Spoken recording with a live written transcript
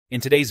In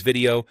today's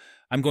video,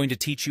 I'm going to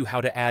teach you how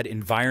to add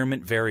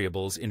environment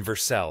variables in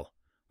Vercel.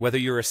 Whether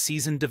you're a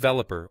seasoned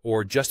developer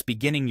or just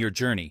beginning your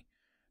journey,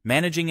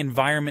 managing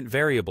environment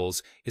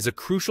variables is a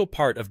crucial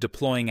part of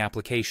deploying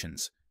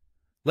applications.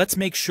 Let's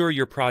make sure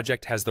your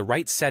project has the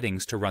right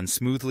settings to run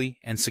smoothly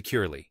and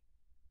securely.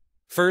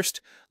 First,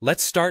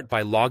 let's start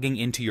by logging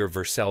into your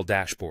Vercel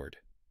dashboard.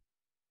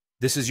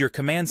 This is your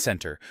command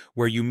center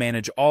where you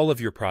manage all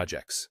of your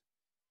projects.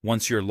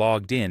 Once you're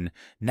logged in,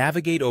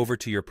 navigate over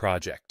to your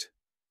project.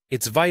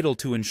 It's vital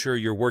to ensure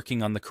you're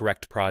working on the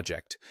correct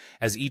project,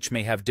 as each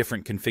may have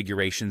different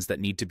configurations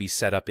that need to be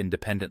set up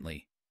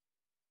independently.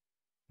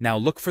 Now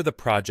look for the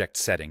project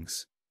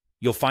settings.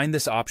 You'll find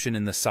this option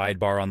in the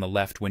sidebar on the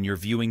left when you're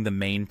viewing the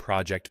main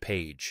project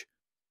page.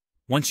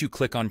 Once you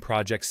click on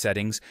Project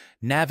Settings,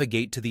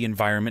 navigate to the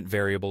Environment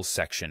Variables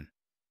section.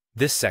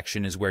 This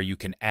section is where you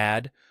can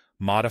add,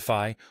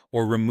 modify,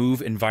 or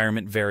remove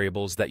environment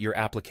variables that your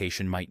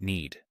application might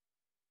need.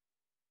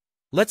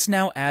 Let's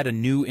now add a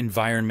new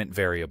environment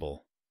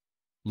variable.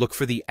 Look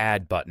for the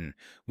Add button,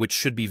 which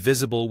should be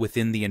visible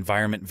within the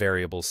Environment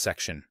Variables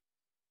section.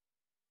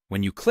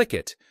 When you click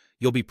it,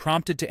 you'll be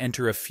prompted to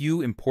enter a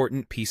few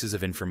important pieces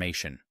of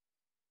information.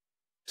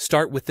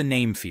 Start with the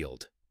Name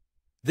field.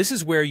 This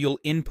is where you'll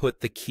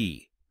input the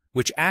key,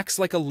 which acts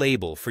like a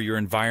label for your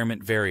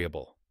environment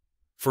variable.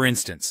 For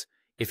instance,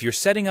 if you're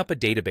setting up a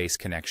database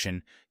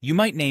connection, you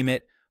might name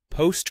it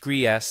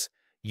PostgreSQL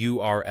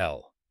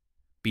URL.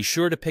 Be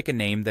sure to pick a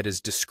name that is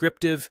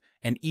descriptive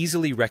and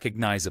easily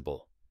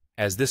recognizable,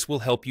 as this will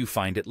help you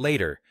find it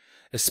later,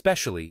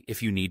 especially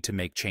if you need to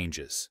make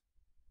changes.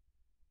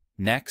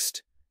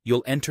 Next,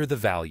 you'll enter the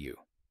value.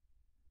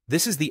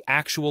 This is the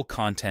actual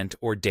content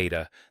or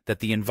data that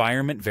the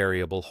environment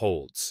variable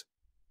holds.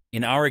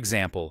 In our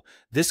example,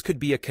 this could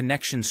be a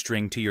connection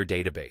string to your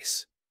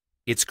database.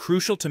 It's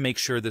crucial to make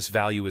sure this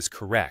value is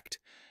correct,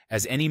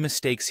 as any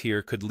mistakes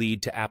here could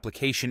lead to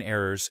application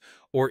errors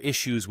or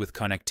issues with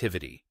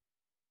connectivity.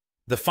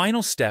 The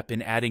final step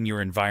in adding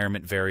your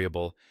environment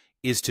variable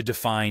is to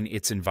define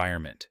its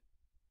environment.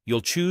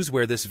 You'll choose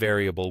where this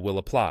variable will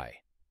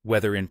apply,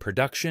 whether in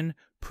production,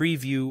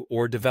 preview,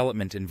 or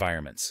development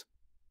environments.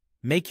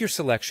 Make your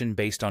selection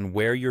based on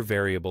where your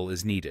variable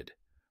is needed.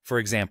 For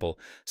example,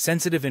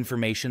 sensitive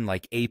information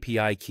like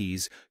API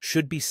keys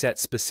should be set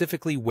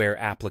specifically where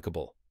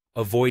applicable,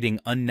 avoiding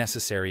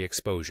unnecessary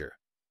exposure.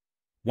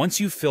 Once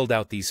you've filled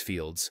out these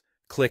fields,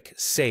 click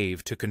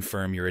Save to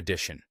confirm your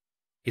addition.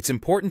 It's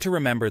important to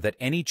remember that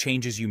any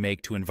changes you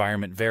make to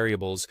environment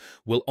variables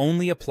will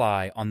only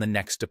apply on the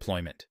next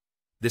deployment.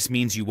 This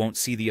means you won't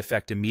see the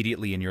effect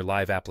immediately in your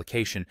live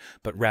application,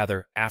 but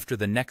rather after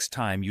the next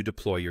time you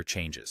deploy your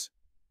changes.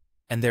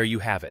 And there you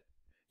have it.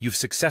 You've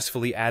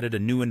successfully added a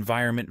new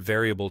environment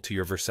variable to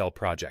your Vercel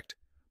project.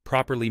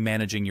 Properly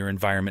managing your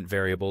environment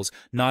variables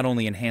not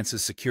only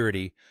enhances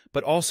security,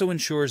 but also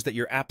ensures that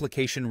your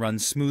application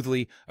runs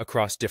smoothly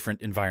across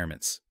different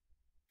environments.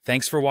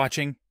 Thanks for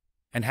watching,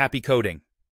 and happy coding!